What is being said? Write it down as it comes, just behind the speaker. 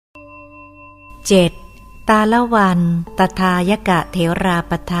7. ตาลวันตถายกเถรา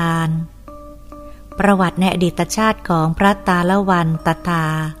ปทานประวัติในอดีตชาติของพระตาลวันตถา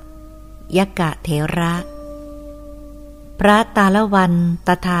ยกเถระพระตาลวันต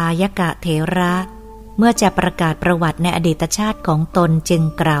ถายกเถระเมื่อจะประกาศประวัติในอดีตชาติของตนจึง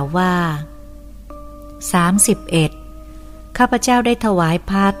กล่าวว่า 31. ข้าพเจ้าได้ถวาย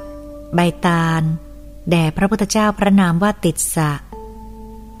พัดใบตาลแด่พระพุทธเจ้าพระนามว่าติสสะ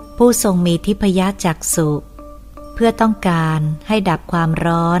ผู้ทรงมีทิพยจักษุเพื่อต้องการให้ดับความ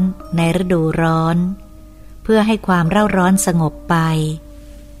ร้อนในฤดูร้อนเพื่อให้ความเร่าร้อนสงบไป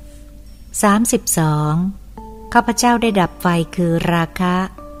 32. ข้าพเจ้าได้ดับไฟคือราคะ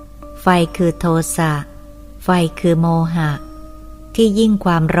ไฟคือโทสะไฟคือโมหะที่ยิ่งค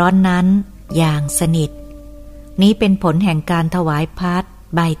วามร้อนนั้นอย่างสนิทนี้เป็นผลแห่งการถวายพัด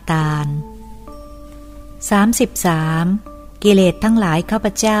ใบตาล 33. กิเลสทั้งหลายข้าพ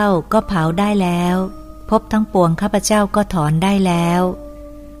เจ้าก็เผาได้แล้วภพทั้งปวงข้าพเจ้าก็ถอนได้แล้ว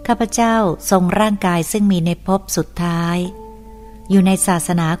ข้าพเจ้าทรงร่างกายซึ่งมีในภพสุดท้ายอยู่ในศาส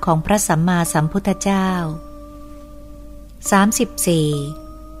นาของพระสัมมาสัมพุทธเจ้า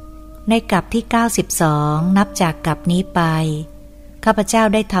 34. ในกลับที่92นับจากกลับนี้ไปข้าพเจ้า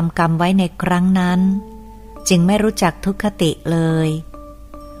ได้ทำกรรมไว้ในครั้งนั้นจึงไม่รู้จักทุกขติเลย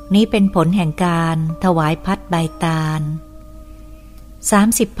นี้เป็นผลแห่งการถวายพัดใบตาล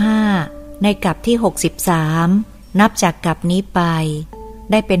 35. ในกลับที่63นับจากกลับนี้ไป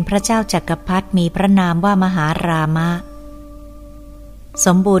ได้เป็นพระเจ้าจักรพรรดิมีพระนามว่ามหารามะส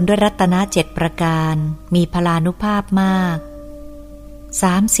มบูรณ์ด้วยรัตนะ7ประการมีพลานุภาพมาก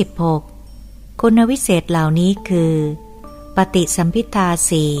 36. คุณวิเศษเหล่านี้คือปฏิสัมภิทา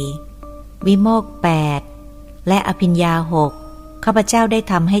4วิโมกข์8และอภิญญา6ข้าพเจ้าได้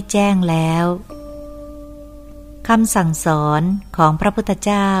ทำให้แจ้งแล้วคำสั่งสอนของพระพุทธเ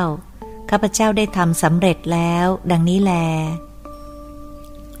จ้าข้าพเจ้าได้ทำสำเร็จแล้วดังนี้แล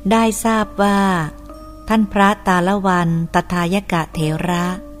ได้ทราบว่าท่านพระตาลวันตถายกเถระ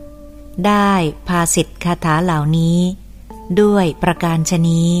ได้ภาสิทธิคาถาเหล่านี้ด้วยประการฉ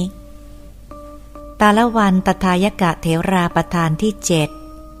นี้ตาลวันตถายกเถราประธานที่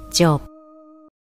7จบ